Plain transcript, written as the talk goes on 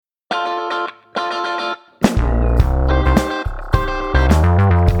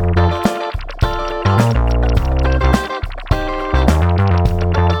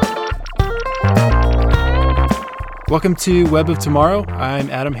Welcome to Web of Tomorrow. I'm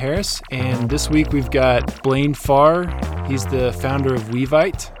Adam Harris, and this week we've got Blaine Farr. He's the founder of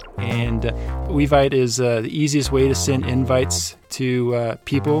WeVyte, and WeVyte is the easiest way to send invites to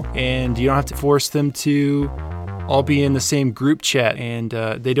people, and you don't have to force them to all be in the same group chat, and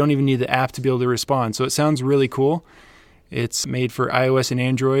they don't even need the app to be able to respond. So it sounds really cool. It's made for iOS and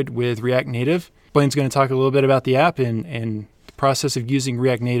Android with React Native. Blaine's going to talk a little bit about the app and the process of using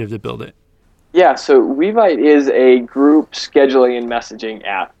React Native to build it. Yeah, so WeVyte is a group scheduling and messaging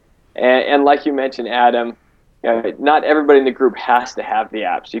app. And like you mentioned, Adam, not everybody in the group has to have the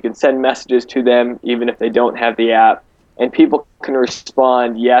app. So you can send messages to them even if they don't have the app. And people can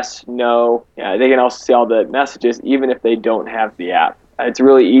respond yes, no. They can also see all the messages even if they don't have the app. It's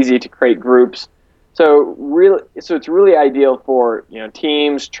really easy to create groups. So it's really ideal for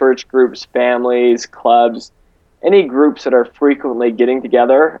teams, church groups, families, clubs, any groups that are frequently getting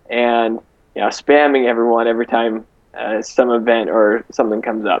together and spamming everyone every time some event or something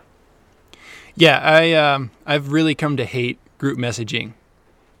comes up. Yeah, I've really come to hate group messaging.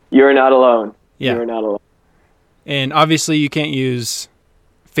 You're not alone. Yeah. You're not alone. And obviously you can't use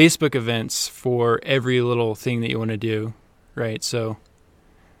Facebook events for every little thing that you want to do, right? So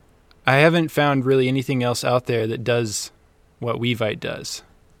I haven't found really anything else out there that does what WeVyte does.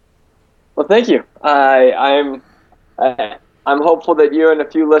 Well, thank you. I'm hopeful that you and a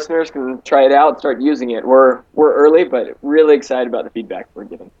few listeners can try it out and start using it. We're early, but really excited about the feedback we're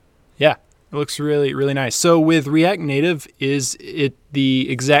getting. Yeah, it looks really, really nice. So with React Native, is it the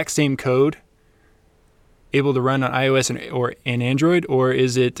exact same code able to run on iOS and Android, or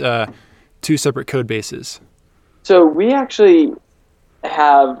is it two separate code bases? So we actually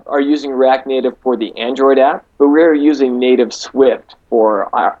are using React Native for the Android app, but we're using native Swift for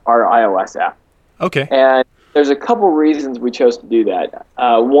our iOS app. Okay. And there's a couple reasons we chose to do that.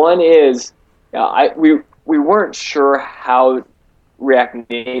 One is we weren't sure how React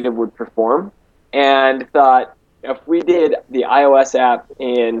Native would perform, and thought if we did the iOS app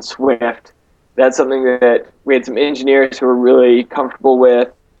in Swift, that's something that we had some engineers who were really comfortable with.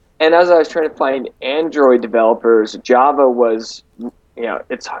 And as I was trying to find Android developers, Java was,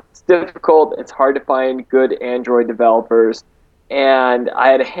 it's difficult. It's hard to find good Android developers. And I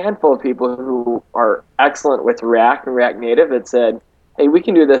had a handful of people who are excellent with React and React Native that said, hey, we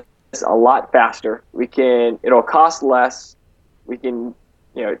can do this a lot faster. It'll cost less. We can,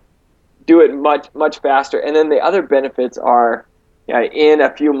 do it much faster. And then the other benefits are, in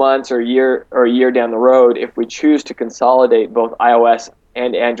a few months or a year down the road, if we choose to consolidate both iOS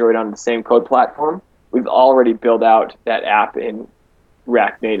and Android on the same code platform, we've already built out that app in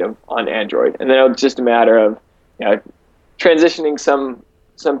React Native on Android. And then it's just a matter of, transitioning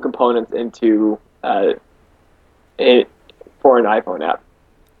some components into for an iPhone app.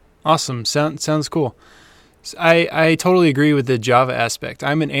 Awesome. Sounds cool. So I totally agree with the Java aspect.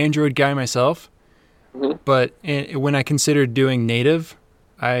 I'm an Android guy myself, but when I considered doing native,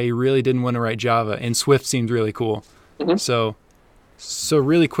 I really didn't want to write Java, and Swift seemed really cool. Mm-hmm. So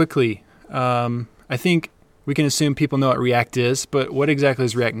really quickly, I think we can assume people know what React is, but what exactly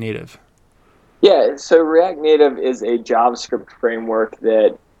is React Native? Yeah, so React Native is a JavaScript framework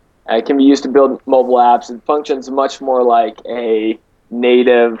that can be used to build mobile apps. It functions much more like a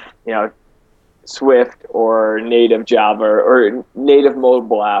native, Swift or native Java or native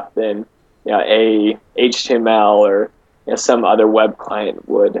mobile app than a HTML or some other web client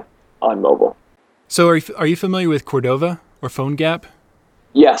would on mobile. So are you familiar with Cordova or PhoneGap?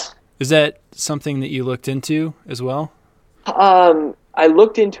 Yes. Is that something that you looked into as well? I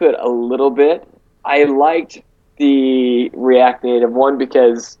looked into it a little bit. I liked the React Native one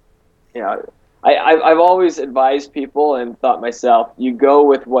because, I've always advised people and thought myself, you go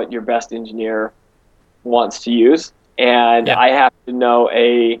with what your best engineer wants to use. And I happen to know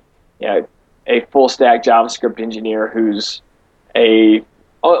a full stack JavaScript engineer who's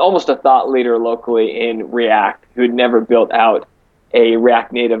almost a thought leader locally in React who had never built out a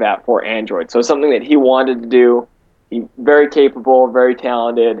React Native app for Android. So it's something that he wanted to do. He's very capable, very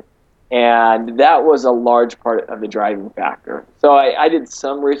talented, and that was a large part of the driving factor. So I did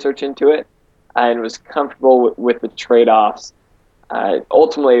some research into it and was comfortable with the trade-offs.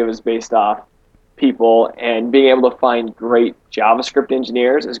 Ultimately, it was based off people, and being able to find great JavaScript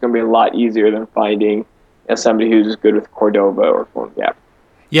engineers is going to be a lot easier than finding somebody who's good with Cordova or PhoneGap.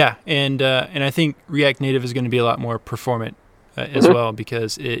 Yeah, and I think React Native is going to be a lot more performant as well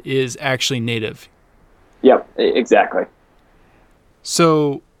because it is actually native. Yep, exactly.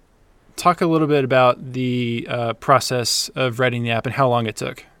 So talk a little bit about the process of writing the app and how long it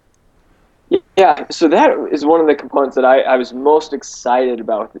took. Yeah, so that is one of the components that I was most excited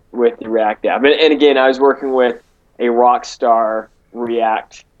about with the React app. And again, I was working with a rock star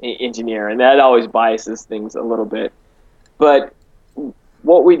React engineer, and that always biases things a little bit. But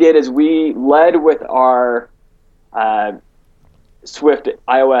what we did is we led with our Swift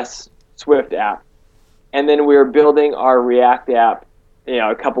iOS Swift app, and then we were building our React app,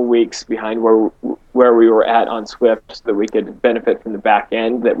 a couple weeks behind where we were at on Swift, so that we could benefit from the back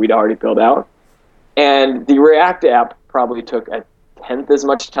end that we'd already built out. And the React app probably took a tenth as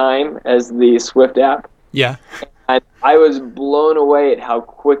much time as the Swift app. Yeah. And I was blown away at how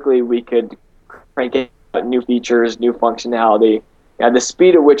quickly we could crank out new features, new functionality. The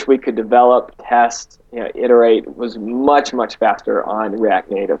speed at which we could develop, test, iterate was much, much faster on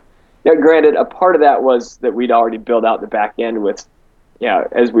React Native. Now, granted, a part of that was that we'd already built out the back end with,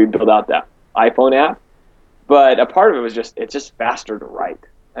 as we built out that iPhone app. But a part of it was it's just faster to write,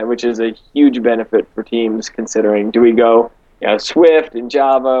 which is a huge benefit for teams considering, do we go Swift and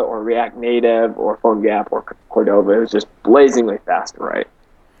Java or React Native or PhoneGap or Cordova? It was just blazingly fast to write.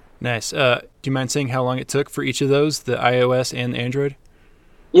 Nice. Do you mind saying how long it took for each of those, the iOS and the Android?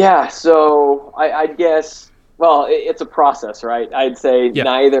 Yeah, so I'd guess, well, it's a process, right? I'd say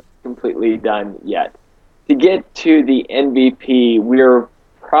neither completely done yet. To get to the MVP, we're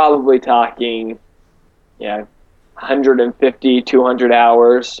probably talking 150, 200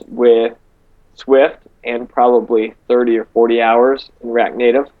 hours with Swift and probably 30 or 40 hours in React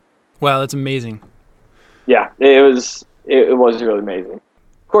Native. Wow, that's amazing. Yeah, it was really amazing.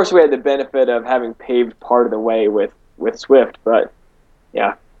 Of course, we had the benefit of having paved part of the way with Swift, but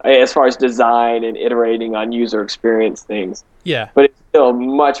as far as design and iterating on user experience things. Yeah. But it's still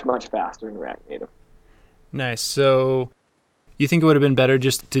much, much faster in React Native. Nice. So you think it would have been better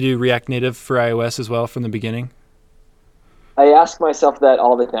just to do React Native for iOS as well from the beginning? I ask myself that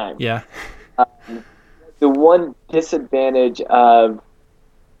all the time. Yeah. The one disadvantage of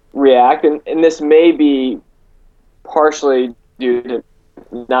React, and this may be partially due to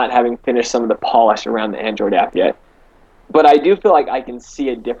not having finished some of the polish around the Android app yet, but I do feel like I can see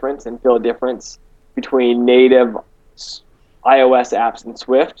a difference and feel a difference between native iOS apps in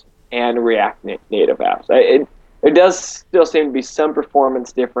Swift and React Native apps. There does still seem to be some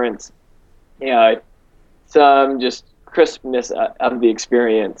performance difference, some just crispness of the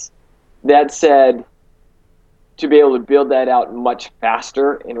experience. That said, to be able to build that out much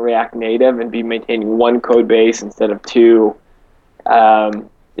faster in React Native and be maintaining one code base instead of two,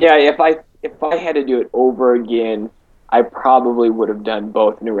 if I had to do it over again, I probably would have done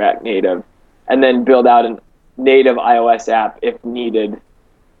both in React Native and then build out a native iOS app if needed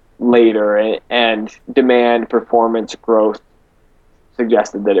later, and demand performance growth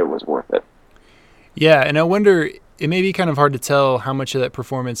suggested that it was worth it. Yeah, and I wonder, it may be kind of hard to tell how much of that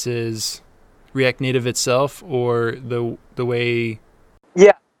performance is React Native itself or the way...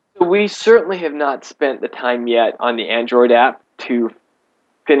 Yeah, we certainly have not spent the time yet on the Android app to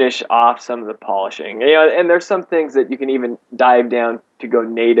finish off some of the polishing. And there's some things that you can even dive down to go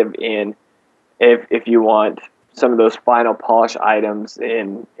native in if you want some of those final polish items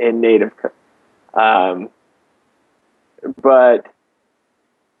in native. But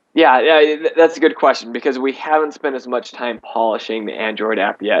yeah, that's a good question, because we haven't spent as much time polishing the Android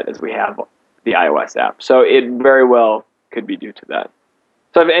app yet as we have the iOS app. So it very well could be due to that.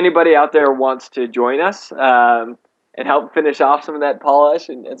 So if anybody out there wants to join us and help finish off some of that polish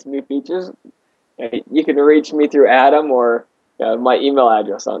and some new features, you can reach me through Adam or my email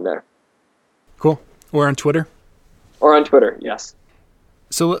address on there. Cool. Or on Twitter? Or on Twitter, yes.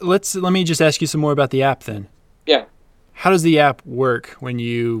 So let me just ask you some more about the app then. Yeah. How does the app work when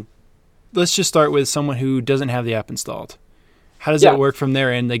let's just start with someone who doesn't have the app installed. How does that work from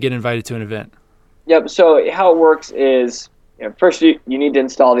there and they get invited to an event? Yep, so how it works is, first you need to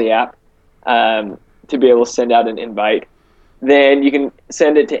install the app to be able to send out an invite. Then you can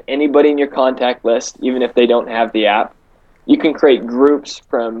send it to anybody in your contact list, even if they don't have the app. You can create groups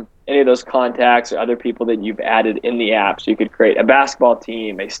from any of those contacts or other people that you've added in the app. So you could create a basketball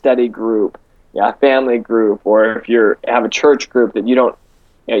team, a study group, a family group, or if you have a church group that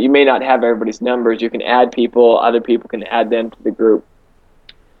you may not have everybody's numbers, you can add people, other people can add them to the group.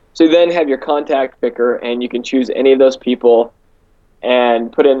 So you then have your contact picker, and you can choose any of those people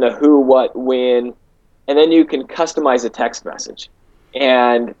and put in the who, what, when, and then you can customize a text message.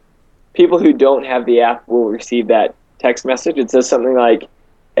 And people who don't have the app will receive that text message. It says something like,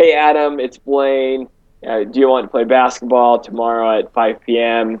 "Hey Adam, it's Blaine. Do you want to play basketball tomorrow at 5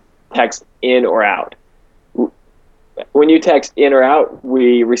 p.m.? Text in or out." When you text in or out,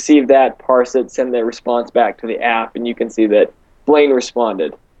 we receive that, parse it, send the response back to the app, and you can see that Blaine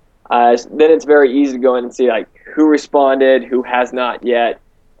responded. Then it's very easy to go in and see who responded, who has not yet,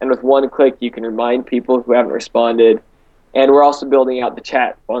 and with one click, you can remind people who haven't responded. And we're also building out the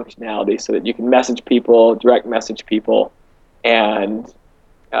chat functionality so that you can message people, direct message people, and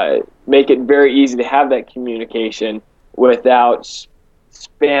make it very easy to have that communication without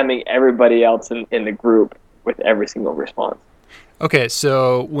spamming everybody else in the group with every single response. Okay,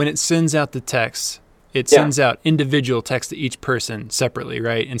 so when it sends out the text, it sends out individual text to each person separately,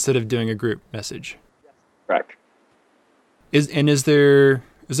 right? Instead of doing a group message. Correct. Is there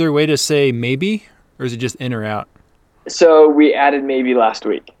a way to say maybe, or is it just in or out? So we added maybe last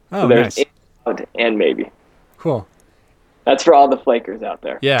week. Oh, so there's nice. in, out, and maybe. Cool. That's for all the flakers out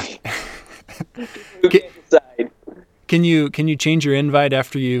there. Yeah. Who can't decide. Can you change your invite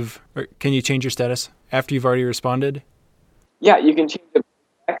after or can you change your status after you've already responded? Yeah, you can change the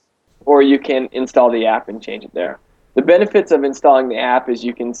text, or you can install the app and change it there. The benefits of installing the app is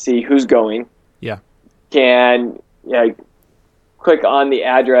you can see who's going. Yeah. Can click on the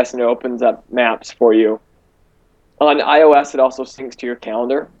address and it opens up maps for you. On iOS, it also syncs to your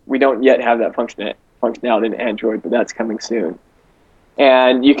calendar. We don't yet have that functionality in Android, but that's coming soon.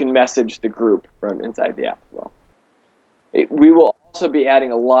 And you can message the group from inside the app as well. We will also be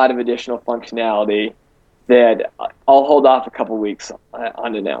adding a lot of additional functionality that I'll hold off a couple weeks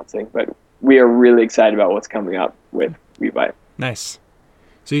on announcing, but we are really excited about what's coming up with WeVyte. Nice.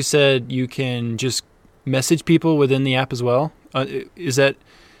 So you said you can just message people within the app as well? Is that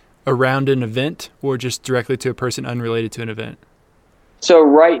around an event or just directly to a person unrelated to an event? So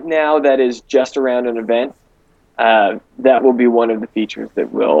right now that is just around an event. That will be one of the features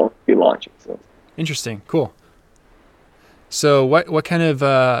that we'll be launching soon. Interesting. Cool. So what kind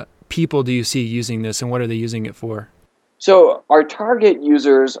of people do you see using this, and what are they using it for? So our target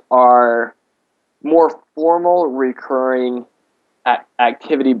users are more formal, recurring,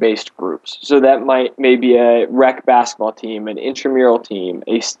 activity-based groups. So that may be a rec basketball team, an intramural team,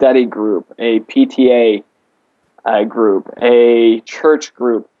 a study group, a PTA group, a church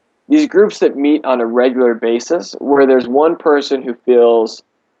group. These groups that meet on a regular basis where there's one person who feels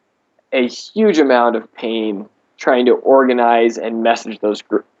a huge amount of pain trying to organize and message those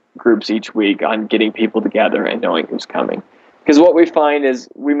groups each week on getting people together and knowing who's coming. Because what we find is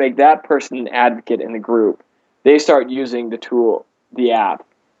we make that person an advocate in the group. They start using the tool, the app,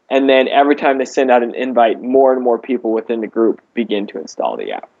 and then every time they send out an invite, more and more people within the group begin to install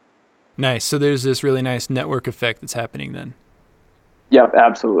the app. Nice. So there's this really nice network effect that's happening then. Yep,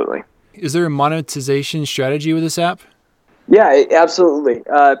 absolutely. Is there a monetization strategy with this app? Yeah, absolutely.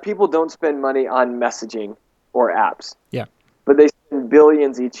 People don't spend money on messaging or apps. Yeah. But they spend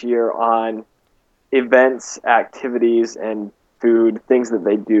billions each year on events, activities, and food, things that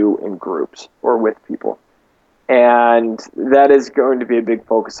they do in groups or with people. And that is going to be a big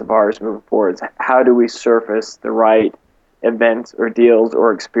focus of ours moving forward. Is how do we surface the right events or deals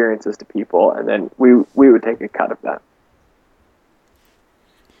or experiences to people, and then we would take a cut of that.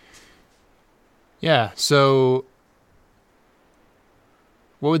 Yeah. So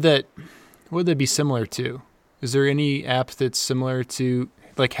what would that be similar to? Is there any app that's similar to,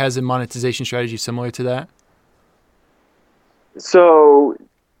 like, has a monetization strategy similar to that? So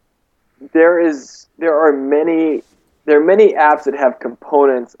there are many apps that have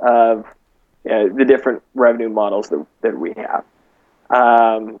components of the different revenue models that we have.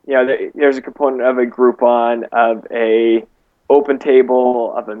 There's a component of a Groupon, of a Open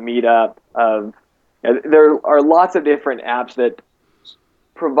Table, of a Meetup. There are lots of different apps that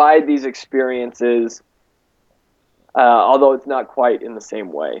provide these experiences, although it's not quite in the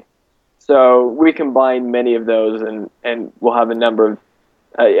same way. So we combine many of those, and we'll have a number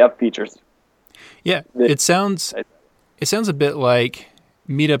of features. Yeah, it sounds a bit like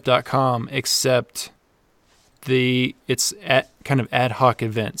Meetup.com, except it's kind of ad hoc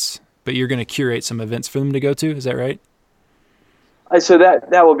events, but you're going to curate some events for them to go to. Is that right? So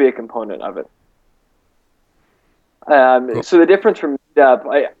that will be a component of it. Cool. So the difference from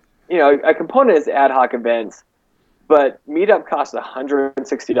Meetup, a component is ad hoc events, but Meetup costs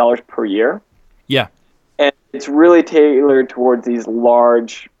 $160 per year. Yeah. And it's really tailored towards these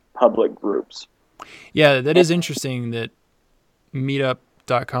large public groups. Yeah, that is interesting that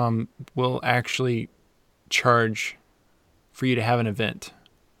Meetup.com will actually charge for you to have an event.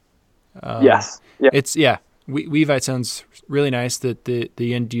 Yes. Yeah. WeVyte sounds really nice that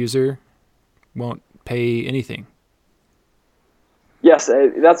the end user won't pay anything. Yes,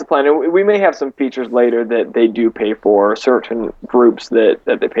 that's the plan. And we may have some features later that they do pay for, certain groups that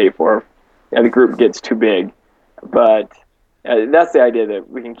they pay for. The group gets too big. But that's the idea, that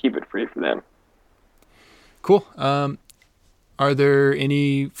we can keep it free for them. Cool. Are there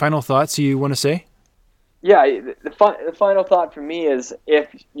any final thoughts you want to say? Yeah, the final thought for me is if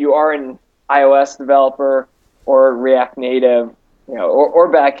you are an iOS developer or React Native,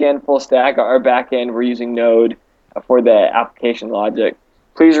 or backend full stack. Our backend, we're using Node for the application logic.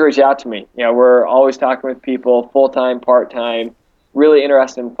 Please reach out to me. We're always talking with people, full-time, part-time, really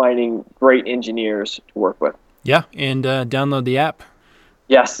interested in finding great engineers to work with. Yeah, and download the app.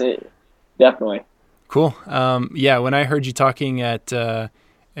 Yes, definitely. Cool. Yeah, when I heard you talking at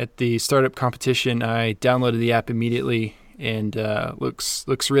the startup competition, I downloaded the app immediately, and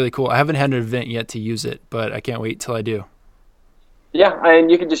looks really cool. I haven't had an event yet to use it, but I can't wait till I do. Yeah, and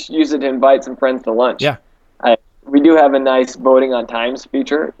you can just use it to invite some friends to lunch. Yeah. We do have a nice voting on times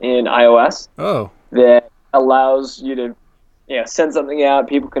feature in iOS. Oh. That allows you to send something out.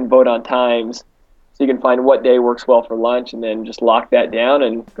 People can vote on times, so you can find what day works well for lunch, and then just lock that down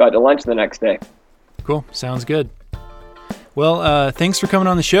and go out to lunch the next day. Cool. Sounds good. Well, thanks for coming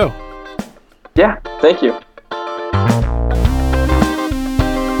on the show. Yeah, thank you.